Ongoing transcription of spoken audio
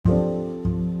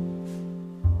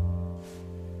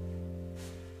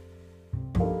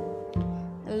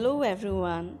Hello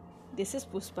everyone, this is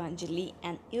Puspanjali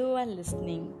and you are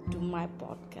listening to my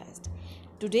podcast.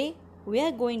 Today we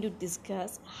are going to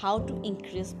discuss how to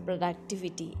increase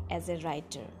productivity as a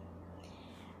writer.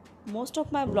 Most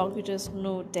of my blog readers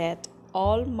know that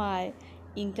all my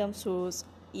income source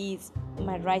is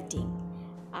my writing.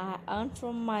 I earn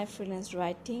from my freelance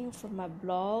writing, from my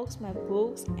blogs, my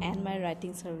books, and my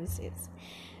writing services.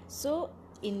 So,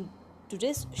 in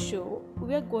today's show,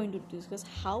 we are going to discuss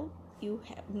how you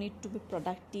need to be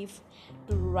productive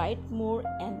to write more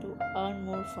and to earn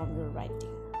more from your writing.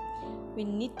 We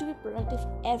need to be productive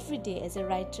every day as a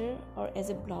writer or as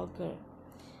a blogger.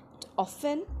 But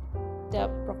often,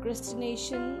 the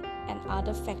procrastination and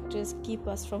other factors keep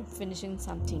us from finishing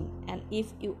something. And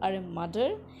if you are a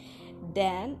mother,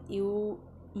 then you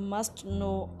must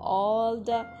know all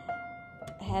the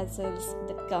hassles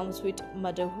that comes with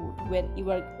motherhood when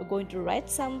you are going to write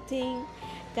something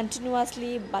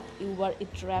continuously but you are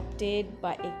interrupted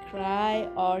by a cry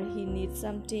or he needs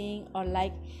something or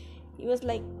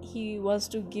he wants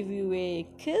to give you a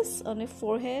kiss on a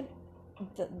forehead.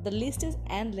 The list is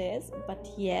endless, but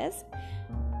yes,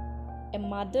 a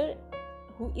mother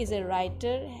who is a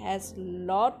writer has a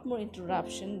lot more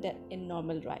interruption than a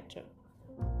normal writer.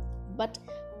 But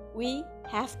we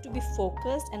have to be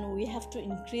focused and we have to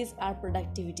increase our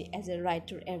productivity as a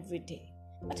writer every day.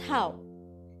 But how?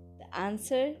 The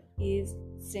answer is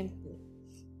simple.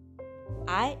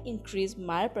 I increase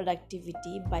my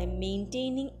productivity by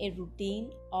maintaining a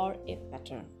routine or a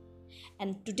pattern.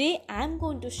 And today I am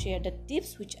going to share the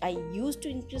tips which I use to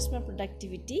increase my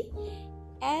productivity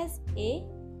as a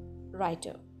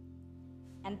writer.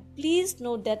 And please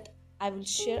note that I will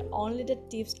share only the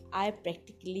tips I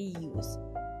practically use.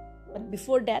 But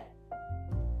before that,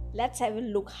 let's have a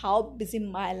look how busy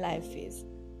my life is.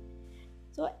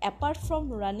 So apart from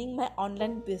running my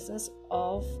online business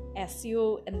of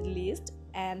SEO and list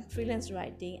and freelance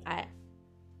writing, I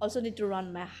also need to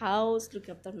run my house, look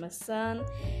after my son,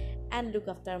 and look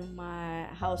after my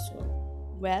household.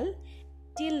 Well,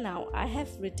 till now I have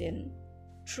written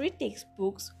 3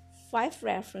 textbooks, 5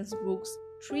 reference books,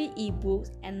 3 ebooks,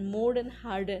 and more than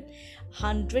 100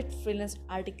 freelance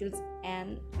articles,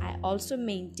 and I also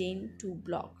maintain 2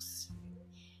 blogs.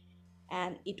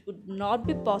 And it would not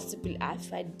be possible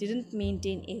if I didn't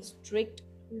maintain a strict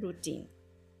routine.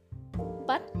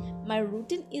 But my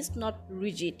routine is not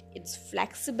rigid, it's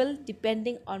flexible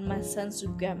depending on my son's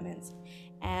requirements.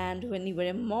 And when you are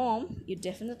a mom, you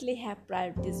definitely have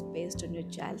priorities based on your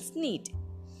child's need.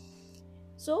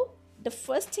 So the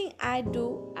first thing I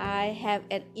do, I have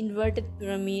an inverted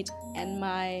pyramid and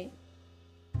my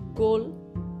goal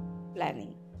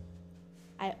planning.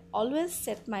 I always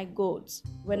set my goals.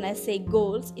 When I say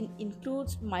goals, it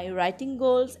includes my writing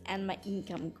goals and my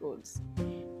income goals.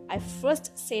 I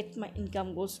first set my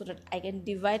income goals so that I can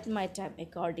divide my time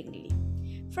accordingly.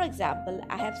 For example,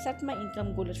 I have set my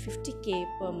income goal at 50k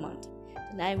per month.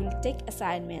 Then I will take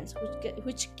assignments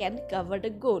which can cover the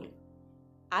goal.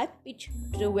 I pitch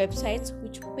to the websites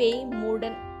which pay more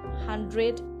than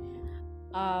 $100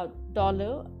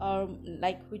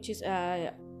 which is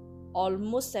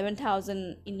almost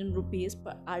 7,000 Indian rupees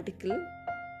per article,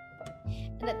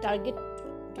 and I target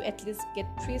to at least get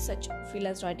 3 such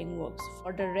freelance writing works.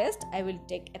 For the rest, I will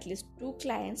take at least 2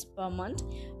 clients per month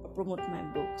or promote my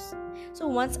books. So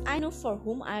once I know for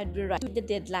whom I would be writing the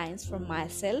deadlines for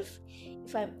myself,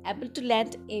 if I'm able to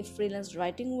land a freelance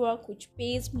writing work which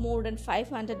pays more than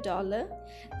 $500,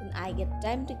 then I get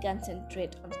time to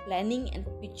concentrate on planning and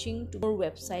pitching to more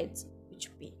websites which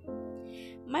pay.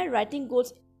 My writing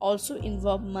goals also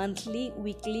involve monthly,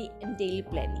 weekly, and daily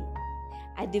planning.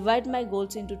 I divide my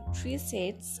goals into 3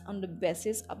 sets on the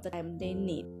basis of the time they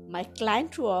need. My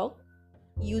client work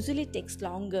usually takes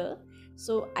longer,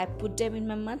 so I put them in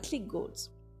my monthly goals.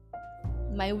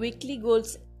 My weekly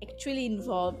goals actually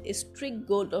involve a strict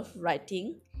goal of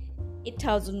writing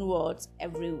 8,000 words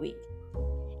every week.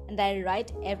 And I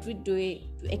write every day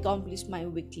to accomplish my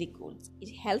weekly goals. It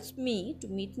helps me to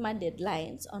meet my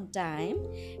deadlines on time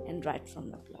and write from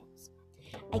my blogs.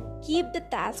 I keep the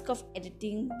task of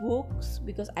editing books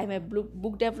because I'm a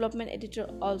book development editor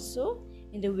also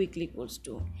in the weekly goals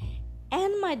too.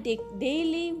 And my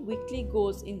daily weekly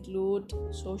goals include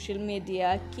social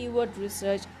media, keyword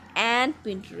research, and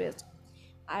Pinterest.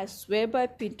 I swear by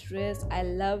Pinterest, I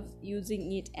love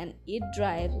using it and it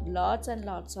drives lots and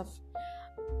lots of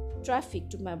traffic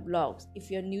to my blogs.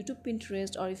 If you're new to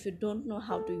Pinterest or if you don't know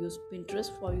how to use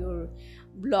Pinterest for your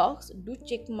blogs, do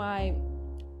check my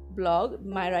blog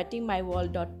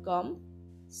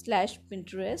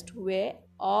mywritingmywall.com/Pinterest, where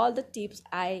all the tips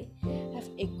I have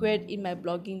acquired in my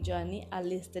blogging journey are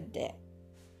listed there.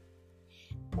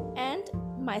 And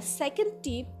my second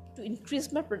tip to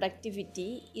increase my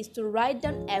productivity is to write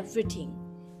down everything.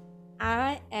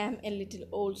 I am a little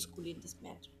old school in this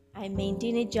matter. I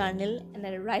maintain a journal and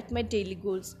I write my daily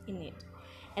goals in it.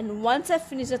 And once I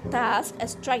finish a task, I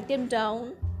strike them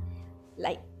down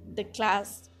like the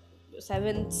class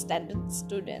 7th standard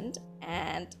student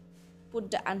and put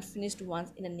the unfinished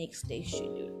ones in the next day's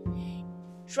schedule.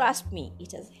 Trust me,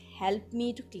 it has helped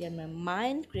me to clear my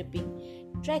mind,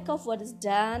 keeping track of what is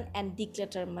done and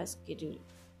declutter my schedule.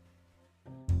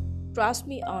 Trust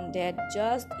me on that.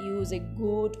 Just use a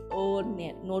good old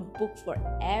notebook for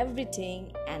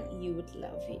everything and you would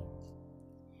love it.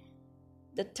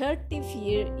 The third tip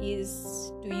here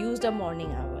is to use the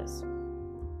morning hours.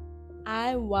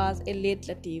 I was a late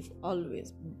latif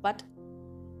always, but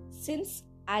since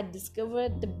I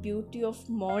discovered the beauty of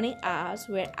morning hours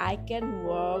where I can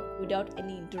work without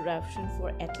any interruption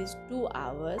for at least 2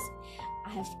 hours,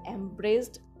 I have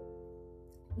embraced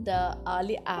the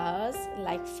early hours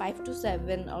like 5 to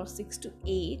 7 or 6 to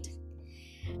 8,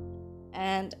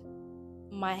 and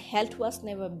my health was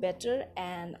never better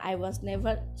and I was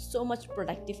never so much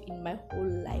productive in my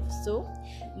whole life. So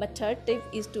my third tip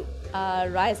is to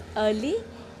rise early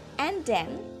and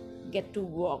then get to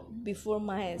work before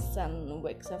my son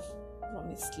wakes up from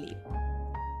his sleep.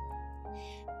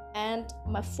 And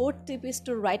my fourth tip is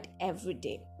to write every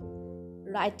day.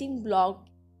 Writing blog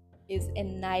is a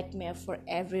nightmare for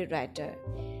every writer.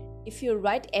 If you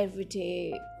write every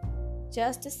day,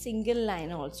 just a single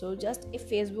line, also just a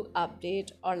Facebook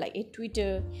update or like a tweet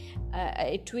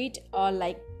or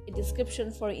like a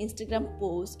description for Instagram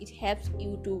post, it helps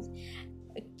you to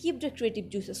keep the creative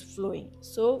juices flowing.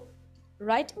 So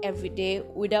write every day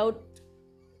without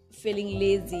feeling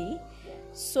lazy,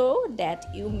 so that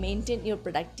you maintain your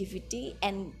productivity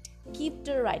and keep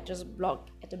the writer's block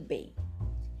at bay.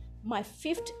 My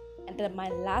fifth and my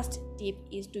last tip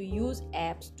is to use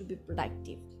apps to be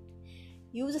productive.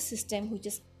 Use a system which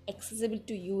is accessible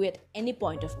to you at any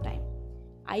point of time.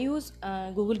 I use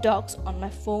Google Docs on my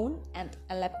phone and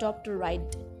a laptop to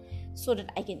write so that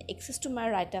I can access to my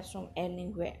write-ups from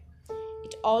anywhere.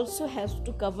 It also helps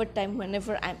to cover time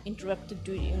whenever I'm interrupted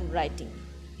during writing.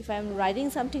 If I'm writing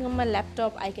something on my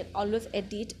laptop, I can always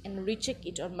edit and recheck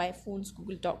it on my phone's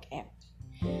Google Doc app.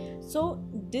 So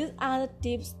these are the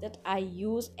tips that I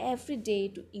use every day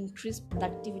to increase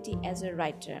productivity as a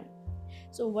writer.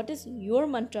 So what is your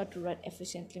mantra to write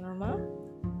efficiently, Mama?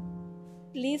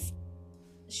 Please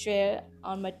share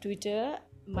on my Twitter.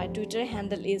 My Twitter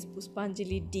handle is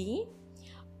Puspanjali D,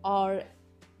 or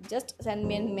just send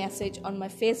me a message on my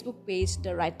Facebook page,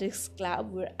 The Writers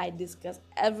Club, where I discuss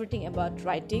everything about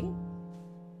writing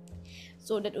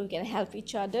so that we can help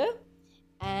each other.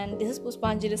 And this is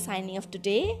Puspanjali signing off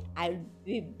today. I'll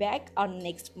be back on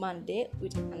next Monday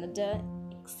with another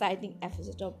exciting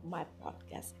episode of my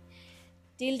podcast.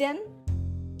 Till then,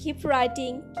 keep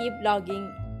writing, keep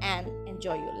blogging, and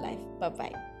enjoy your life.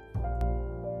 Bye-bye.